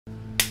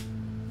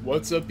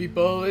What's up,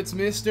 people? It's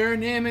Mr.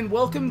 Nim, and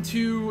welcome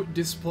to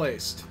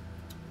Displaced.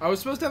 I was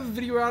supposed to have a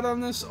video out on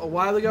this a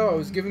while ago. I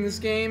was given this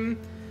game,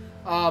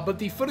 but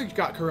the footage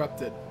got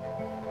corrupted.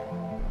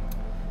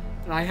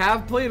 And I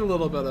have played a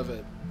little bit of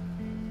it.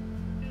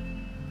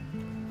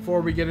 Before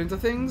we get into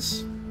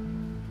things,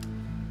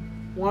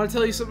 I want to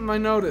tell you something I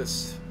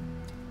noticed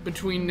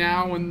between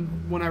now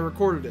and when I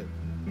recorded it.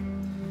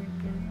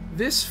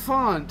 This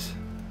font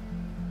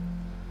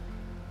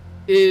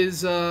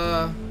is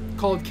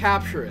called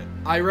Capture It.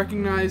 I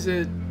recognize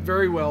it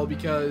very well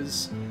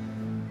because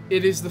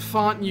it is the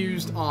font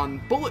used on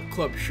Bullet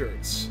Club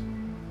shirts.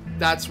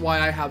 That's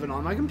why I have it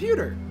on my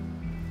computer.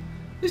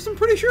 At least I'm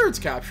pretty sure it's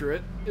Capture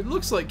It. It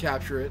looks like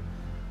Capture It.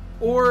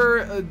 Or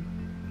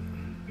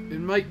it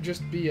might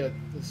just be the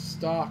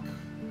stock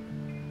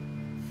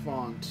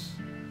font.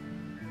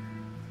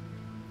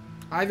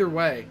 Either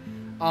way.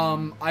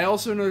 I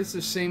also noticed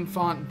the same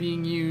font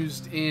being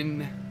used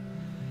in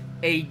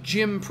a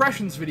Jim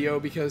Impressions video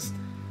because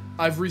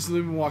I've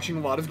recently been watching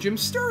a lot of Jim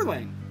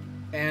Sterling.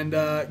 And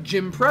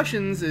Jim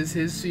Impressions is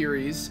his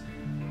series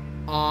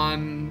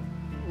on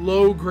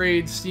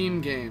low-grade Steam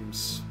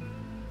games.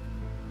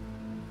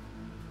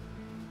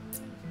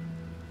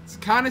 It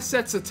kind of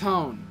sets a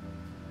tone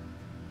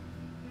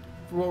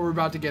for what we're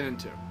about to get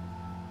into.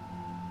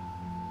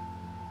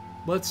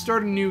 Let's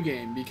start a new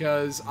game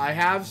because I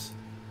have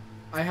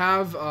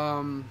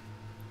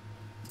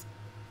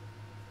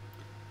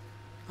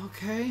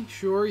okay,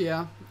 sure,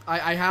 yeah.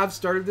 I have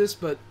started this,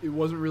 but it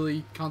wasn't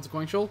really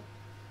consequential.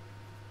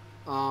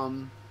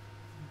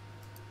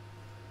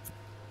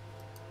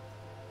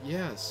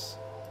 Yes.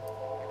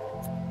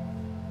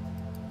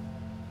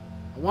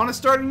 I want to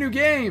start a new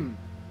game!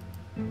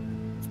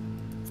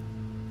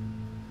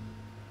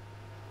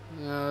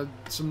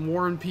 Some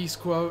War and Peace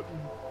quote.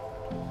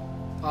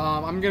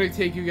 I'm gonna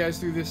take you guys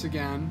through this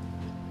again.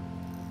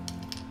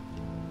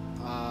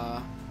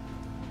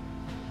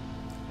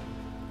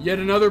 Yet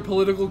another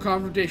political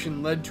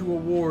confrontation led to a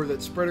war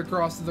that spread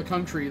across the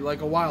country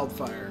like a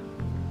wildfire.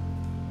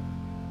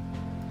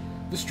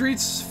 The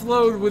streets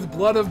flowed with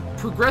blood of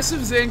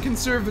progressives and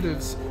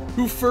conservatives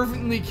who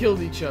fervently killed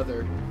each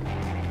other.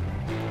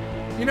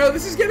 You know,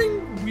 this is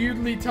getting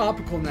weirdly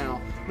topical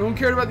now. No one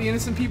cared about the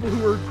innocent people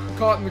who were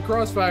caught in the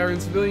crossfire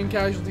and civilian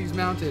casualties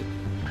mounted.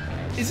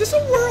 Is this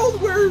a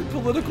world where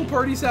political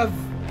parties have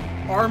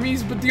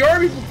armies, but the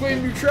army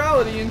proclaimed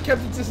neutrality and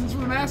kept its distance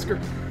from the massacre?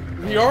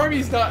 The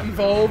army's not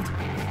involved.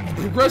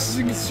 The progressives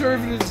and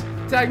conservatives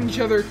attacking each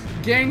other.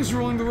 Gangs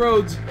ruling the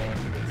roads.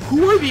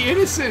 Who are the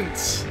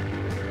innocents?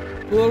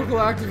 Political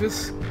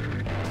activists.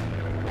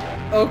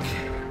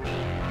 Okay.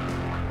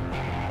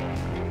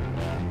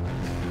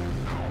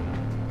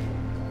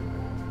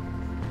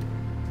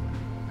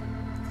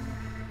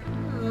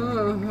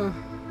 The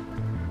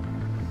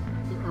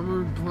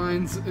armored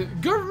blinds.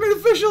 Government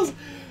officials.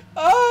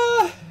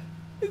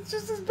 It's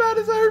just as bad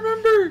as I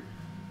remember.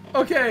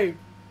 Okay.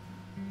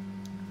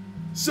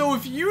 So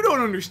if you don't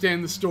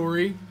understand the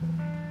story,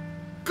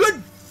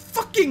 good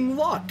fucking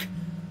luck.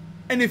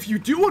 And if you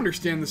do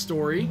understand the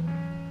story,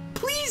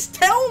 please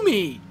tell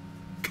me,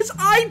 because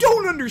I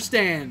don't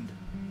understand.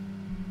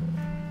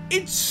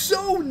 It's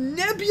so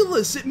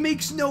nebulous, it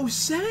makes no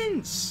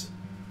sense.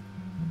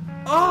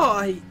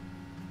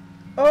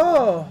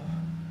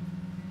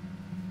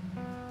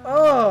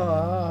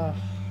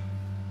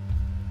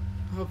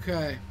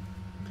 Okay.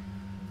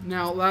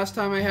 Now, last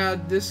time I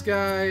had this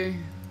guy,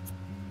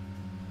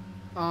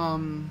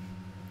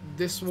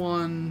 this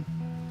one,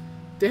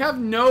 they have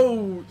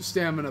no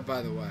stamina,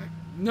 by the way.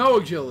 No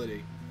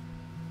agility.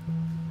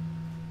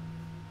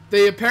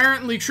 They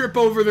apparently trip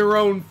over their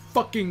own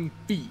fucking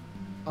feet.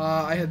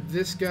 I had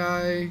this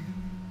guy.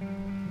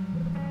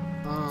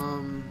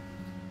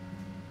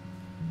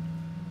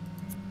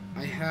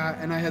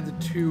 I had the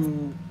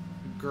two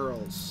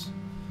girls.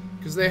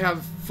 Because they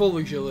have full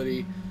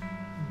agility,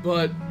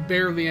 but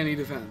barely any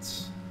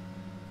defense.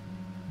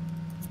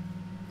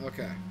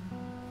 Okay.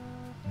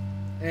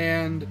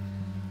 And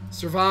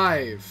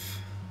survive.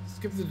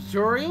 Skip the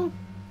tutorial?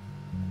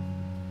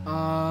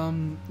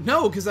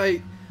 No, because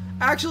I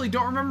actually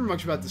don't remember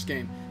much about this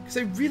game, because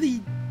I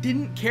really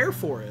didn't care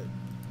for it.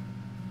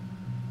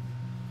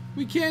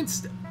 We can't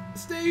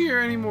stay here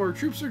anymore.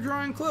 Troops are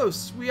drawing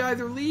close. We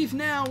either leave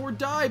now or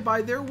die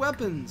by their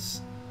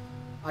weapons.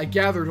 I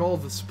gathered all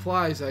the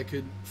supplies I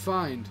could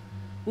find.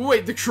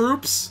 Wait, the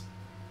troops?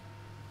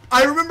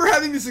 I remember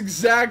having this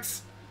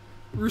exact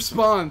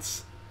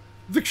response.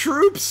 The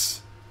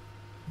troops?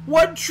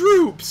 What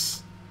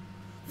troops?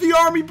 The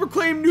army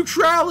proclaimed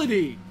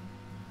neutrality.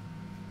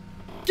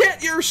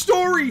 Get your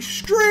story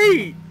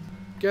straight!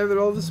 Gathered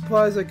all the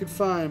supplies I could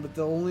find, but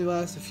they'll only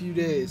last a few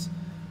days.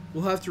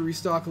 We'll have to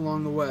restock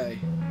along the way.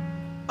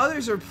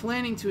 Others are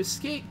planning to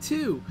escape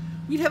too.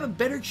 We'd have a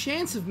better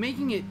chance of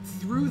making it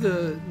through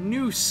the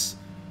noose.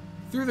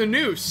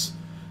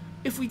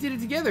 If we did it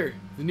together.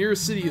 The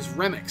nearest city is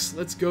Remix.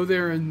 Let's go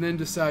there and then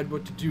decide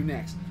what to do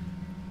next.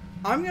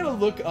 I'm gonna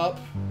look up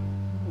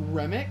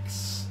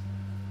Remix.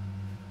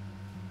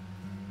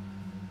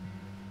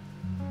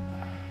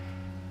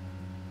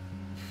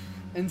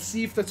 and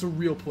see if that's a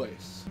real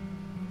place.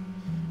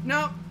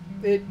 No,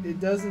 it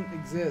doesn't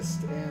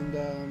exist,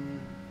 and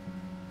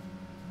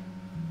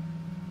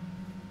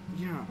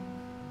yeah.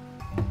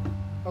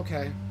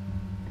 Okay.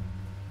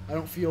 I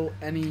don't feel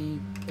any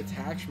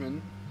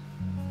attachment.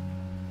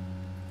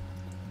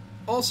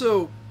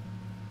 Also,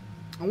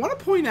 I want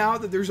to point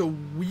out that there's a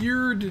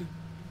weird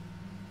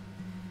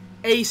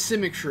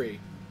asymmetry.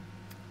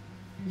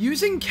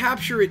 Using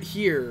capture it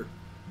here,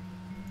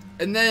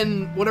 and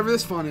then whatever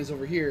this font is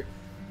over here,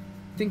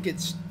 I think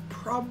it's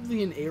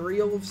probably an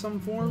aerial of some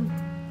form.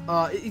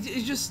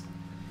 It just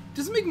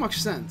doesn't make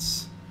much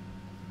sense.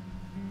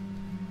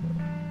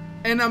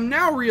 And I'm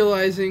now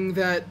realizing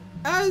that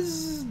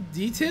as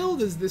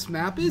detailed as this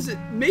map is, it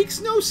makes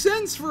no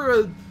sense for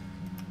a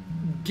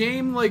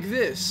game like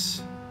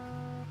this.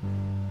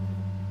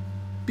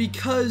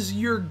 Because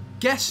you're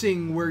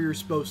guessing where you're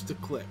supposed to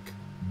click.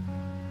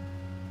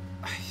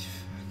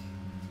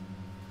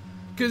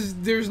 Because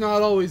there's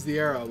not always the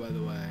arrow, by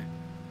the way.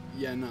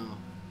 Yeah, no.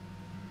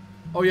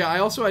 Oh yeah, I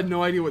also had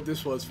no idea what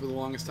this was for the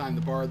longest time,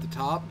 the bar at the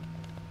top.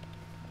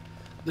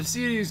 The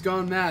city has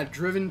gone mad,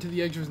 driven to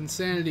the edge of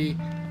insanity,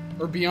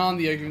 or beyond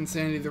the edge of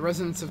insanity. The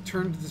residents have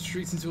turned the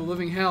streets into a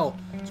living hell.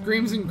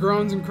 Screams and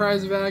groans and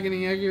cries of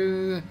agony.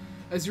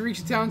 As you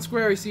reach the town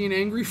square, you see an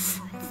angry,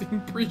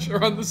 frothing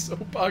preacher on the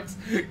soapbox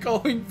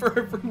calling for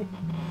everyone.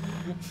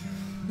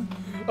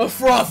 A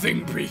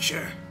frothing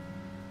preacher.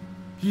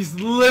 He's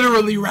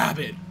literally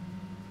rabid.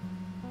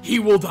 He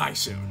will die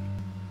soon.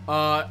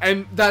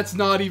 And that's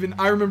not even...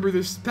 I remember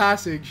this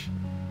passage.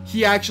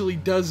 He actually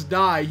does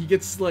die. He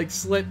gets, like,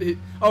 slit...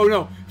 Oh,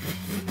 no.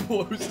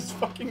 Blows his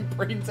fucking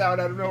brains out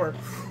of nowhere.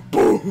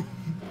 Boom!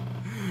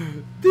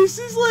 This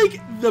is,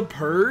 like, the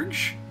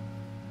Purge.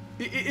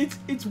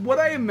 It's what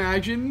I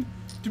imagine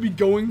to be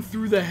going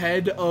through the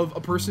head of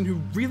a person who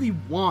really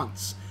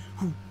wants...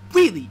 Who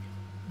really,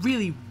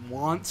 really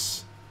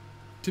wants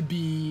to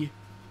be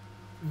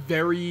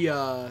very,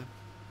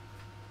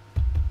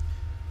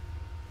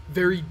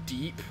 very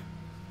deep,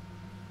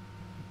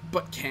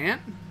 but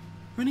can't.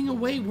 Running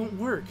away won't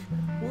work.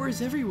 War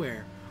is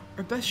everywhere.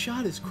 Our best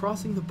shot is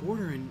crossing the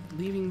border and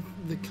leaving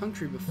the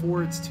country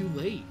before it's too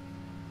late.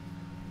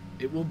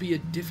 It will be a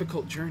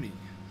difficult journey,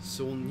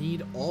 so we'll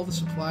need all the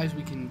supplies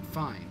we can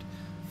find.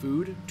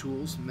 Food,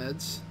 tools,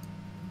 meds.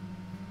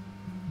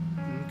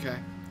 Okay.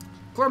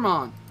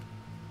 Clermont.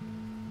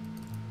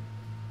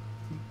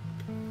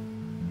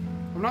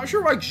 I'm not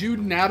sure why Jude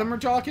and Adam are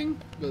talking,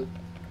 but...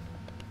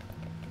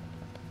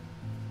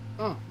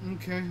 Oh,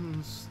 okay.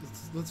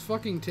 Let's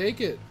fucking take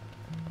it.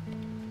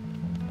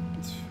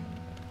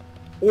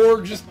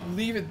 Or just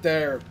leave it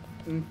there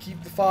and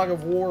keep the fog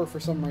of war for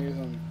some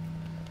reason.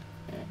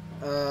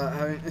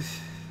 I mean,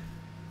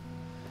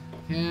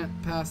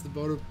 can't pass the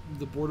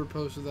border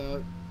post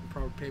without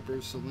proper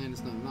papers, so land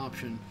is not an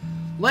option.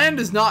 Land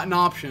is not an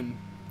option.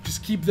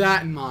 Just keep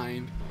that in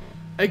mind.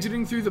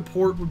 Exiting through the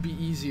port would be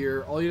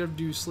easier. All you have to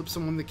do is slip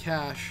someone the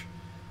cash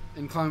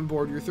and climb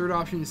aboard. Your third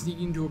option is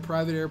sneaking into a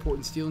private airport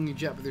and stealing a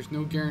jet, but there's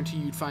no guarantee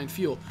you'd find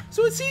fuel.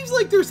 So it seems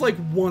like there's like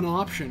one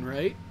option,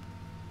 right?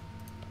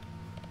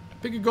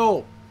 Pick a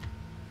goal.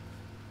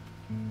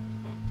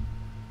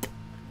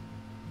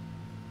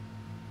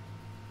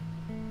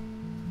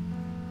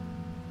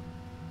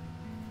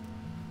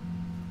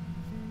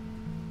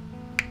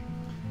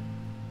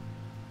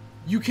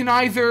 You can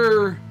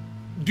either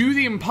do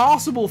the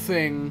impossible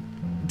thing,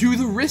 do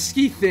the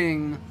risky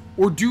thing,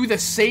 or do the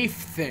safe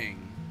thing.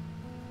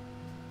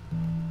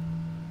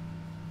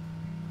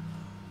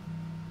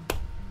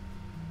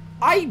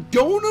 I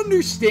don't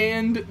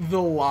understand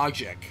the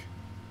logic.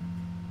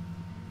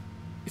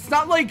 It's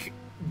not like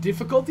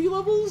difficulty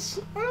levels,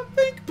 I don't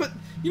think, but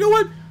you know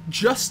what?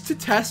 Just to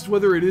test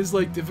whether it is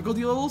like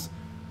difficulty levels,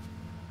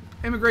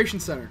 Immigration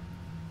Center.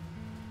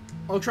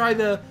 I'll try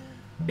the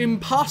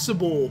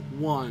impossible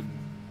one.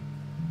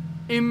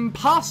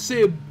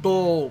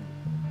 Impossible.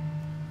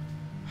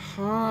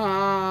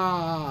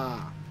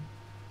 Ha.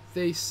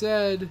 They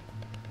said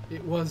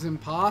it was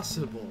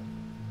impossible.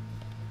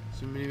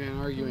 So many men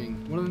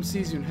arguing. One of them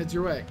sees you and heads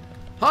your way.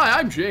 Hi,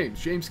 I'm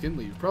James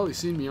Kinley. You've probably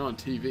seen me on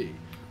TV.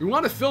 We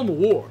want to film a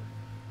war.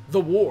 The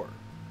war.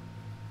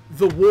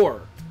 The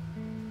war.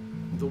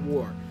 The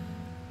war.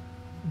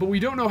 But we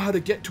don't know how to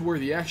get to where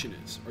the action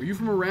is. Are you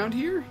from around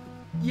here?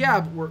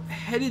 Yeah, but we're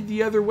headed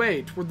the other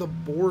way, toward the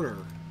border.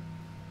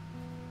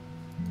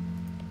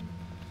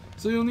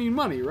 So you'll need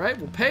money, right?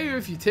 We'll pay you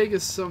if you take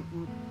us to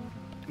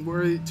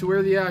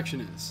where the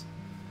action is.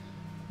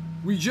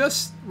 We're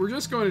just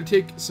going to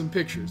take some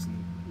pictures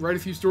and write a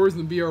few stories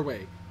and then be our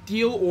way.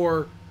 Deal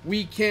or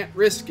we can't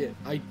risk it.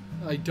 I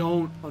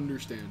don't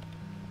understand.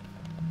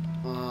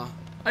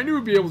 I knew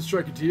we'd be able to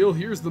strike a deal.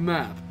 Here's the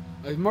map.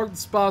 I've marked the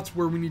spots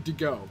where we need to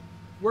go.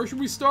 Where should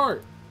we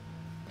start?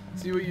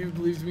 See what you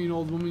believe to be an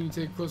old woman. You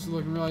take a closer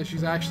look and realize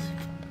she's actually...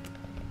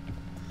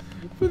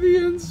 For the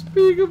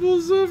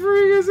unspeakable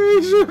suffering is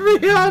Asia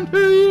beyond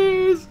her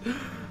years.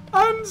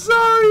 I'm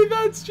sorry,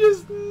 that's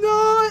just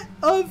not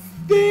a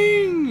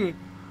thing.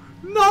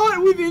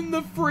 Not within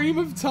the frame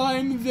of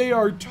time they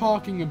are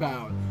talking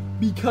about.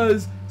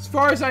 Because, as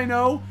far as I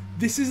know,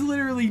 this is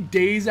literally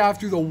days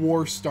after the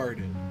war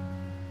started.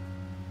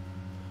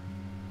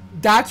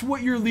 That's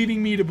what you're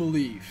leading me to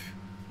believe.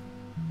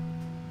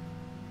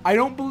 I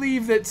don't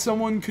believe that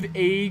someone could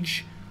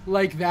age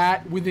like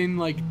that within,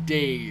 like,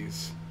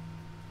 days.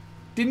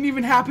 Didn't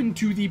even happen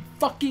to the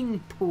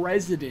fucking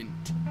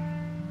president.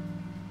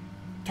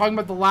 Talking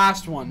about the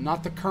last one,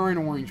 not the current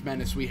Orange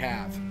Menace we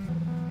have.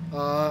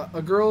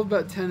 A girl of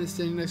about 10 is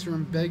standing next to her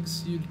and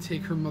begs you to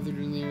take her mother to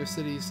the nearest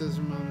city. Says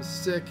her mom is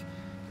sick.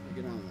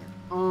 They get on their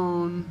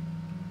own.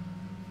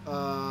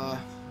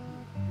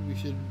 We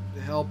should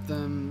help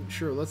them.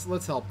 Sure,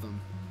 let's help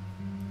them.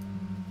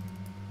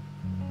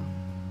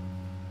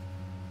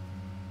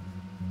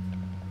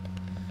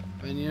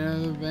 Finding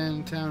another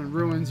abandoned town in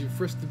ruins, you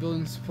frisk the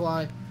building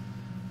supply.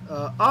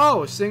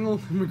 Oh, a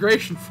single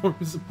immigration form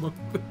is among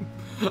them.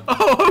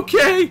 Oh,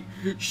 okay,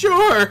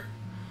 sure.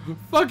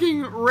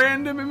 Fucking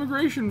random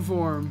immigration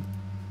form.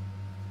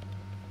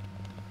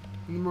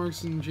 In the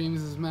marks in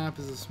James's map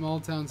is a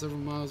small town several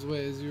miles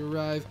away. As you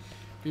arrive,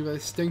 greeted by the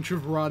stench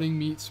of rotting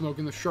meat, smoke,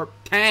 and the sharp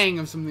tang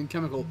of something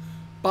chemical.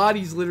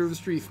 Bodies litter the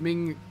street,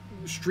 making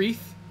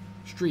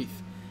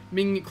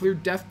it clear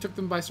death took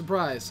them by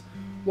surprise.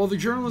 While the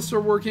journalists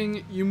are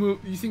working, you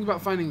think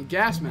about finding a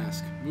gas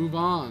mask. Move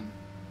on.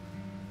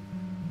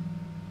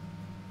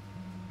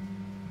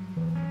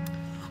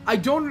 I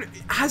don't...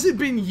 Has it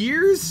been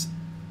years?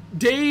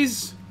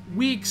 Days?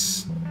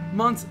 Weeks?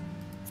 Months?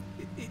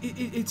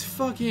 It's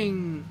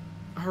fucking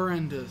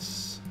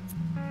horrendous.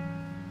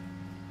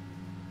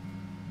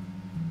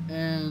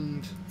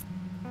 And...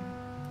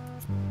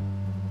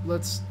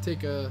 let's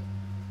take a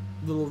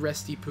little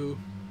resty poo.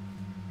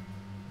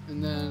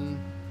 And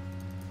then...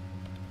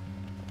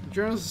 the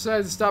journalists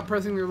decide to stop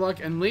pressing their luck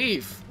and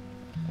leave.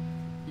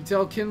 You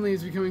tell Kinley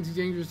it's becoming too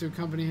dangerous to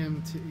accompany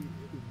him to...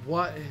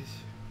 What?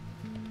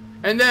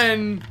 And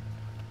then...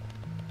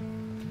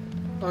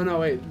 oh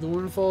no, wait. The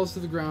woman falls to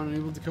the ground,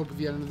 unable to cope with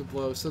yet another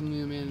blow.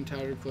 Suddenly, a man in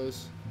tattered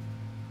clothes.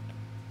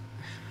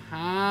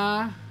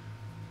 Huh?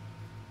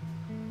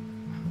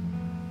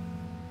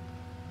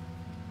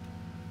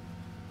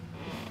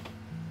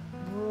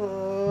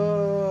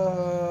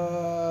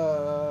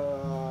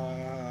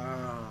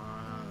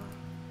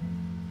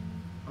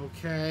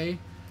 Okay.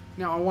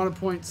 Now, I want to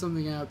point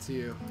something out to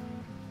you.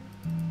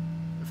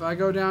 If I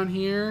go down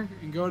here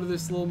and go to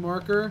this little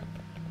marker...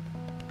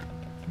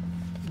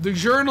 the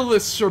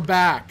journalists are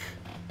back.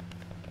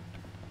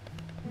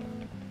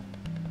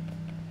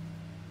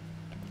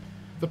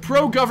 The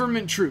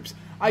pro-government troops.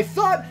 I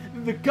thought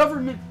the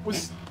government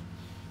was...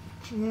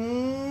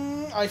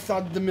 I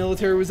thought the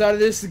military was out of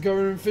this. The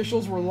government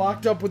officials were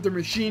locked up with their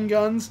machine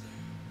guns.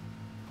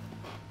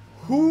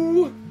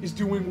 Who is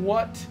doing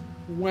what,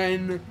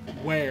 when,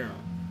 where?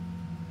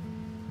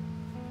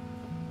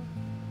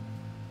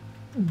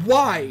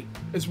 Why,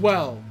 as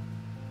well?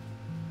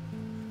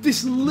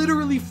 This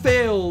literally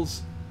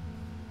fails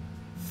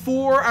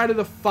 4 out of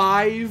the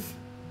 5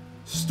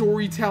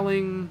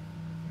 storytelling.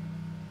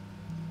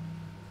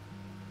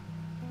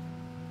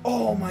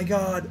 Oh my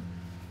god.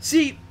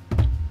 See,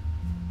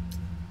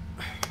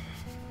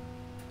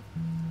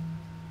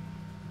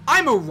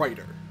 I'm a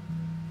writer.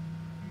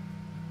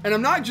 And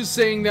I'm not just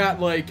saying that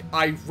like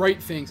I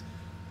write things.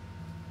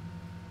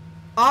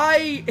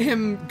 I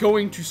am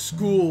going to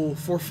school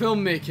for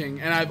filmmaking,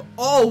 and I've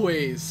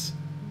always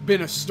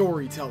been a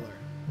storyteller.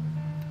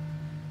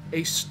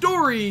 A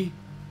story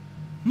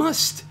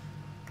must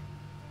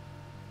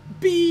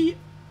be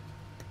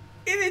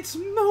in its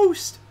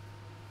most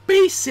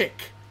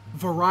basic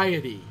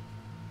variety.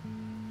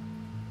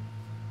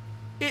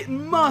 It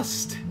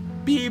must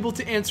be able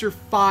to answer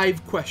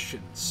 5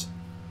 questions.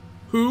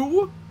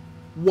 Who,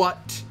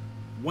 what,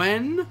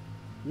 when,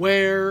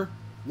 where,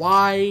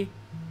 why.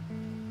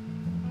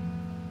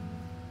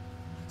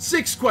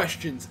 6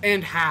 questions,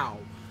 and how.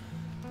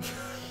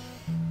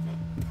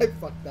 I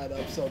fucked that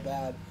up so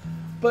bad.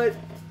 But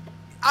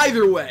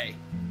either way,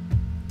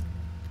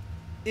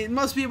 it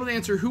must be able to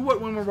answer who,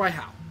 what, when, where, why,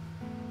 how.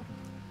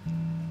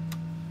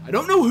 I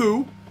don't know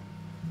who.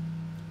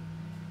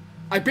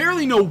 I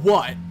barely know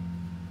what.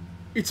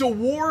 It's a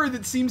war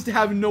that seems to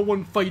have no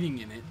one fighting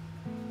in it.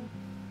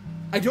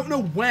 I don't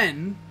know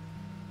when.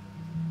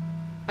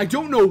 I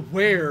don't know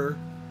where.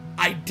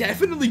 I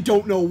definitely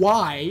don't know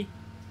why.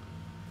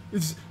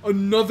 It's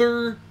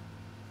another,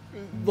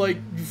 like,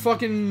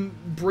 fucking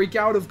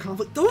breakout of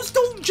conflict. Those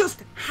don't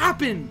just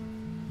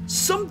happen.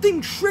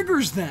 Something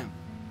triggers them.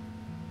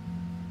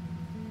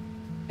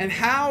 And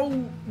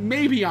how,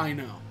 maybe I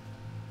know.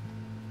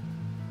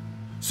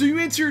 So you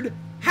answered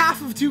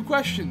half of 2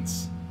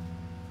 questions.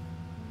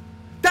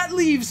 That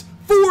leaves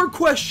 4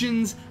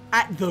 questions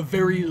at the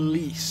very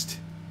least.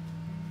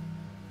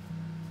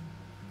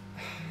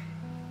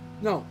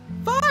 No,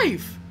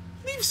 5!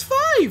 Leaves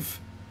 5!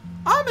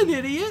 I'm an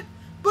idiot,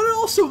 but it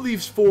also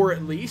leaves 4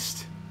 at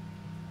least.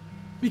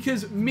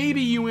 Because maybe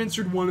you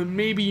answered one and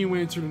maybe you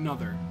answered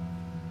another.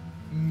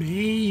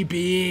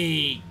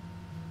 Maybe.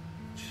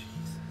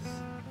 Jesus.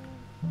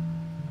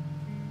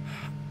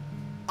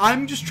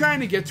 I'm just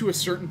trying to get to a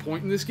certain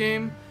point in this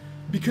game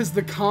because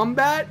the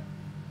combat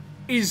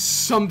is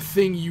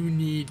something you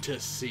need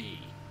to see.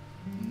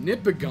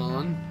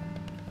 Nipagon.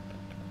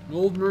 An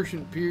old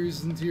merchant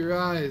peers into your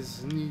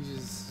eyes and he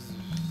just...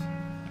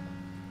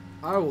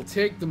 I will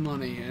take the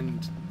money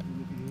and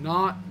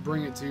not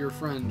bring it to your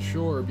friend,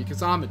 sure,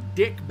 because I'm a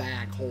dick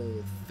bag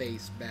hole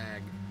face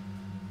bag.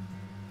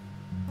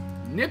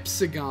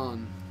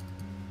 Nipsagon.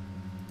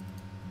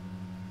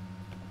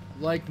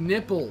 Like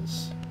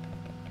nipples.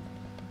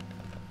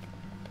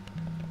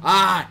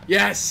 Ah,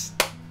 yes!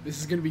 This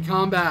is gonna be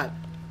combat.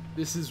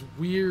 This is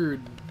weird.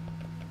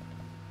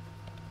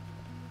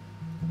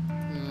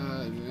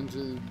 Into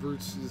the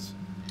brutes is...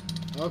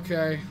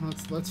 Okay,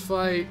 let's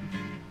fight.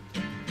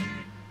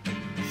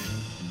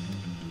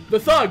 The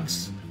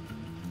thugs!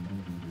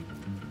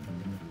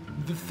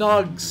 The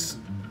thugs.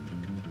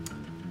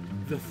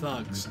 The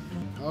thugs.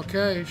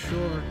 Okay,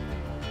 sure.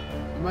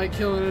 You might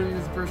kill an enemy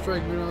with the first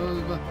strike,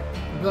 blah,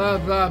 blah,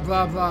 blah,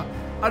 blah, blah.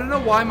 I don't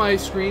know why my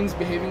screen's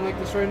behaving like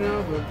this right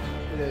now, but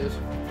it is.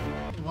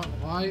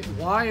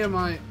 Why am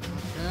I...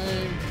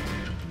 Okay.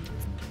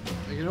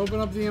 I can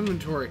open up the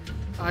inventory.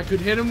 I could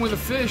hit him with a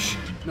fish.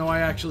 No, I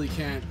actually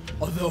can't.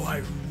 Although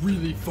I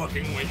really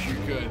fucking wish you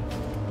could.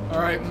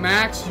 Alright,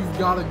 Max, you've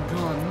got a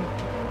gun.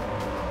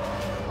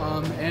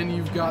 And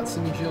you've got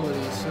some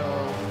agility, so...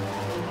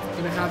 I'm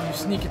gonna have you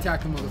sneak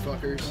attack the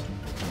motherfuckers.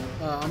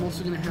 I'm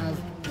also gonna have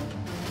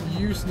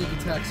you sneak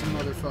attack some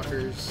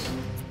motherfuckers.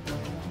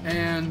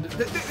 And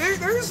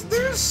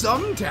there's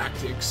some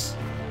tactics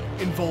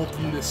involved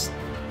in this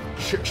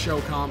shit show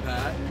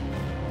combat.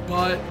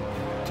 But,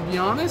 to be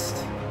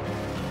honest...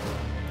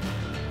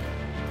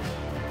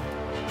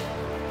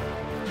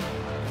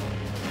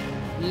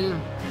 Yeah.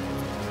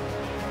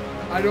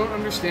 I don't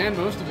understand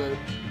most of it.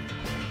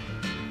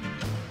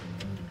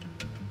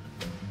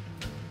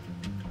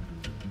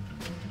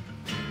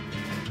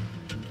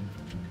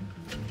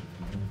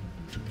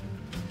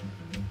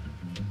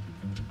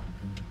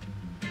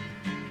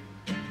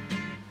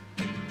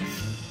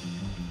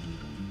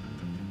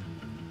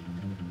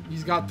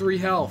 He's got 3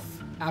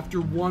 health after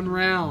 1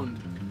 round.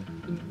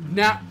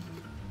 Now,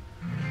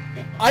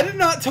 I did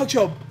not touch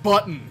a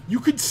button. You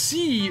could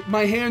see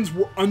my hands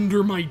were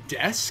under my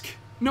desk.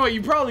 No,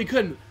 you probably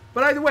couldn't.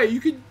 But either way,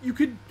 you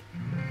could...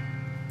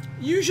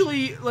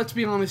 Usually, let's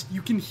be honest,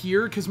 you can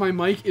hear because my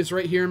mic is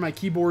right here and my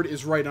keyboard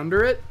is right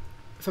under it.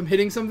 If I'm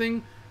hitting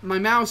something, my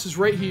mouse is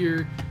right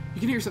here. You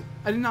can hear something.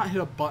 I did not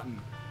hit a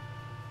button.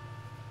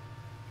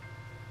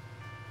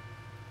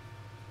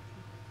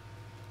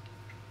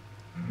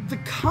 The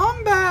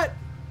combat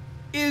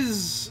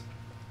is...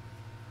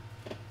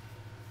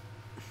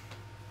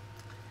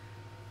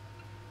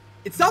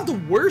 It's not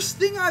the worst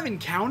thing I've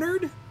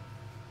encountered,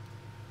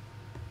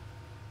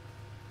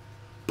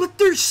 but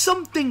there's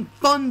something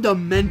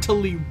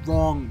fundamentally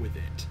wrong with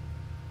it.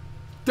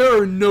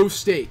 There are no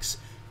stakes,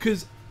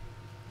 because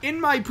in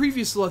my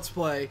previous Let's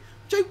Play,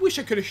 which I wish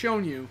I could have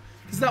shown you,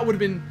 because that would have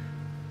been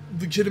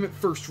legitimate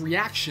first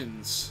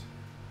reactions.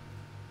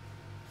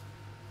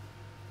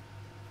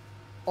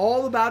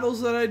 All the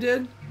battles that I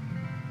did,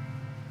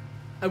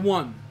 I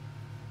won.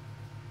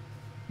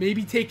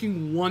 Maybe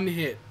taking 1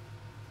 hit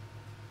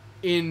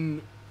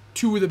in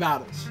 2 of the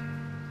battles.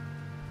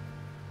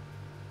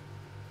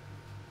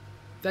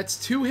 That's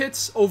 2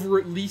 hits over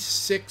at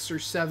least 6 or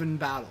 7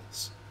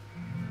 battles.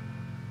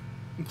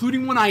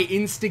 Including when I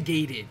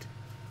instigated.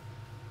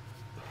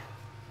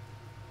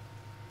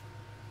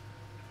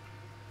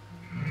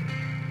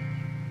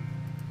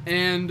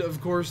 And,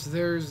 of course,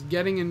 there's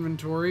getting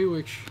inventory,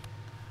 which...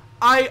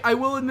 I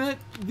will admit,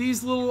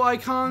 these little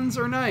icons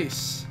are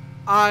nice.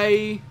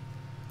 I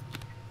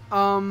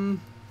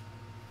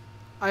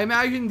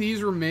imagine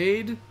these were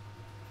made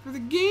for the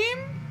game,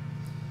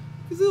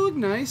 because they look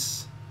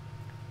nice.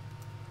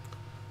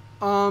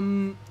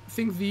 I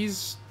think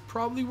these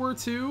probably were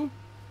too.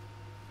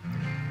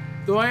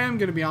 Though I am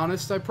going to be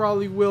honest, I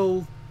probably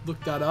will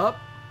look that up.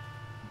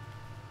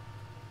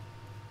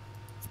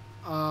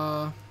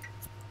 Huh?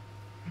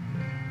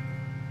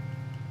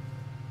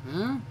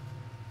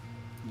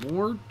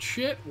 More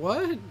shit?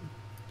 What?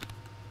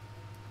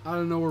 I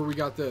don't know where we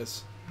got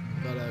this,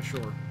 but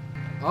sure.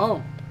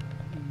 Oh,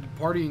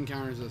 party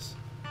encounters us.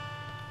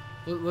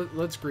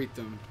 Let's greet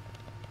them.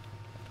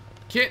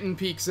 Kitten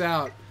peeks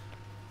out.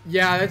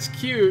 Yeah, that's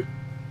cute,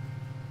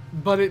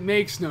 but it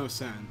makes no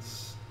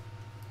sense.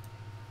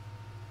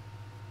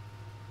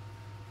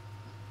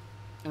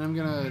 And I'm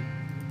gonna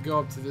go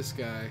up to this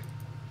guy.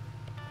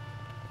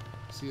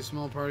 See a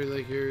small party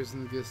like yours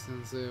in the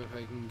distance. They have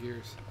hiking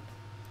gears.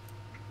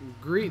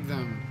 Greet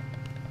them.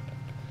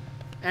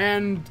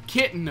 And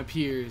Kitten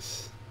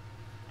appears.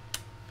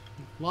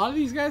 A lot of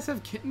these guys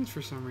have kittens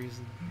for some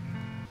reason.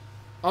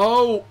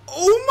 Oh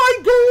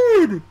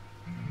my god!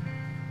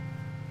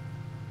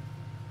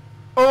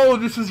 Oh,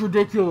 this is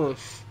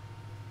ridiculous.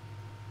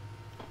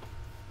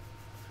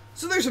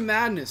 So there's a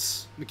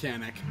madness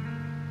mechanic.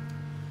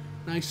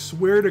 And I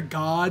swear to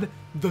God,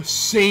 the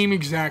same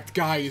exact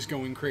guy is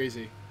going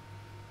crazy.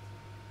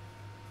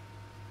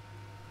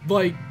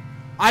 Like,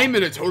 I'm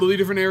in a totally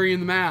different area in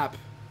the map.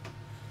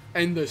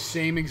 And the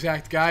same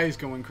exact guy is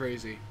going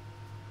crazy.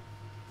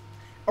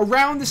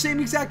 Around the same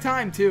exact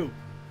time, too.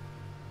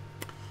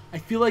 I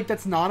feel like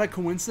that's not a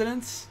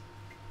coincidence.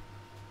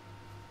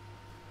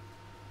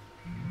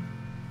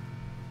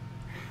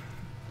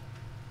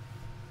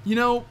 You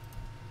know,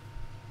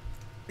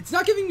 it's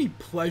not giving me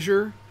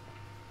pleasure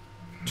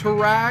to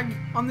rag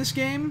on this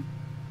game,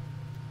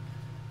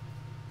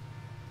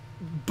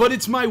 but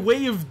it's my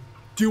way of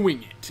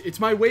doing it. It's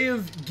my way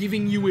of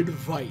giving you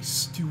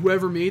advice to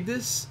whoever made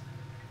this.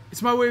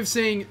 It's my way of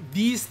saying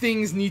these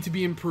things need to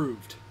be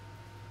improved.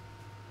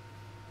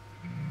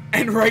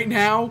 And right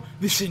now,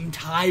 this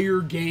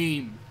entire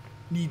game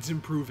needs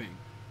improving.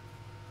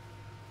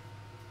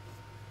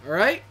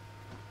 Alright?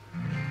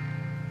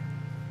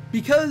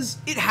 Because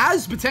it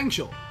has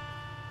potential.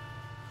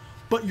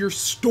 But your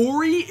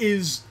story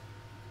is...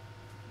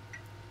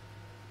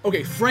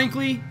 Okay,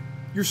 frankly,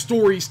 your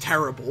story's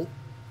terrible.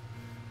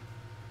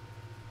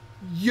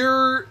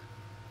 Your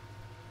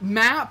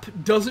map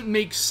doesn't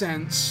make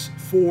sense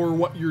for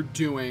what you're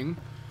doing.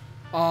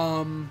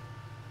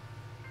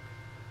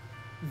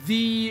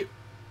 The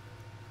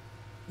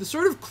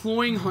sort of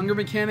cloying hunger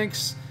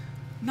mechanics,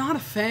 not a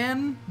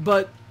fan,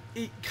 but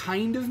it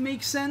kind of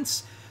makes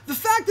sense. The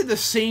fact that the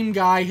same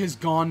guy has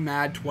gone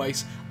mad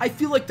twice, I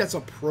feel like that's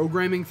a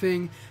programming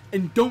thing,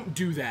 and don't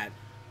do that.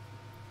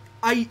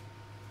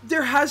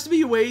 There has to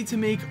be a way to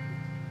make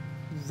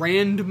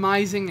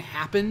randomizing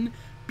happen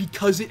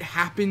because it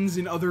happens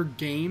in other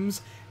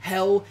games.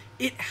 Hell,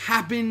 it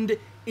happened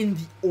in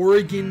the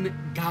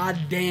Oregon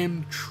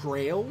goddamn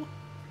Trail.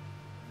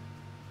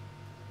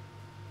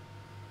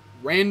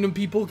 Random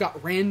people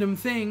got random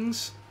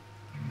things.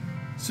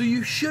 So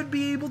you should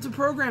be able to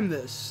program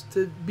this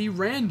to be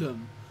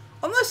random.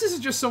 Unless this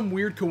is just some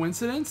weird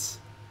coincidence.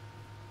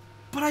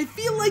 But I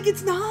feel like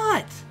it's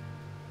not.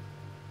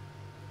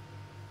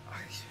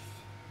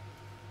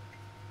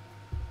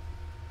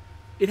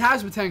 It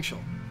has potential.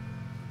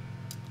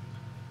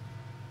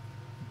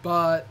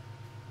 But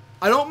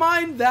I don't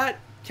mind that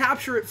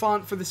capture it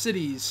font for the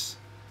cities.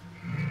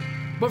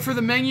 But for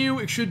the menu,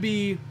 it should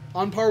be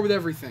on par with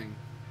everything.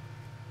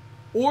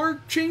 Or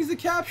change the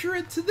capture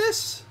it to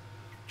this.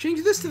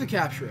 Change this to the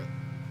capture it.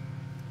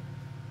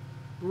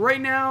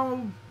 Right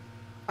now,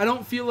 I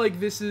don't feel like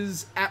this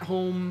is at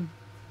home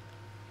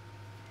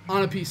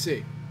on a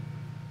PC.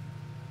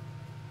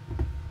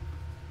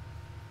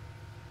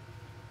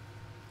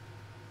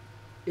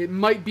 It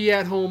might be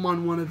at home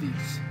on one of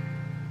these.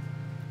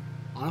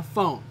 On a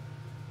phone.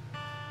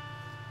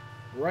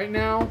 Right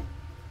now,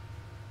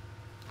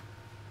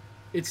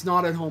 it's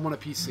not at home on a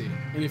PC.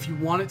 And if you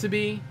want it to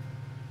be,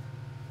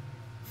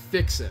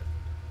 fix it.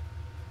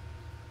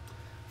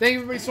 Thank you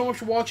everybody so much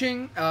for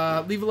watching.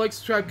 Leave a like,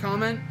 subscribe,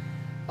 comment.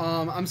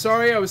 I'm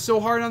sorry I was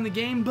so hard on the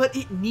game, but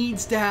it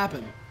needs to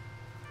happen.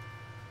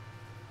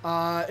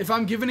 If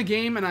I'm given a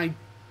game and I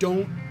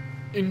don't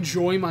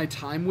enjoy my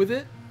time with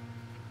it,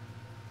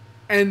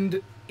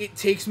 and it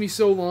takes me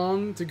so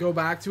long to go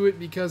back to it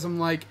because I'm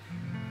like,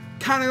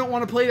 kind of don't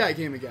want to play that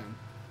game again.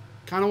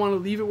 Kind of want to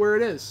leave it where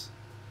it is.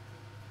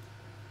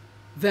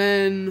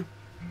 Then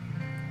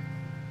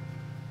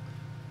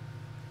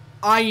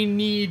I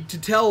need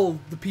to tell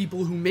the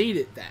people who made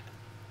it that.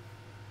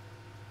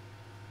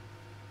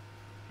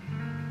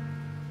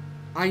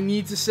 I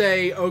need to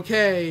say,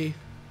 okay,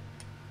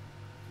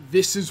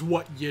 this is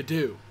what you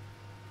do.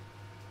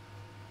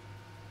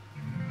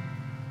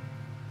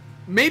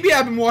 Maybe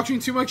I've been watching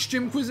too much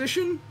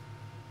Jimquisition.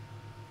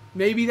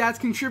 Maybe that's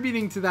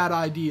contributing to that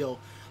ideal.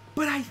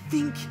 But I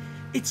think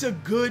it's a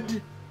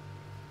good...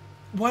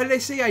 Why did I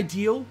say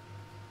ideal?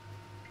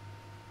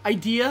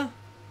 Idea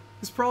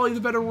is probably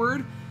the better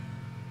word.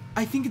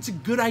 I think it's a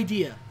good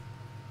idea.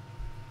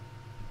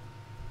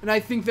 And I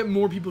think that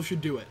more people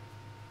should do it.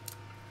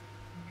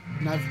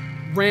 And I've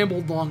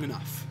rambled long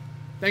enough.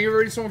 Thank you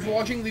everybody so much for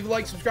watching. Leave a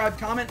like, subscribe,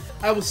 comment.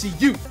 I will see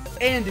you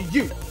and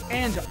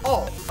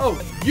all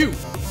of you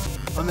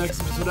on the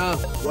next episode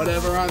of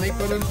whatever I make.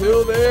 But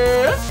until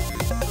then,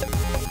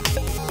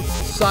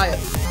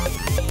 Saya.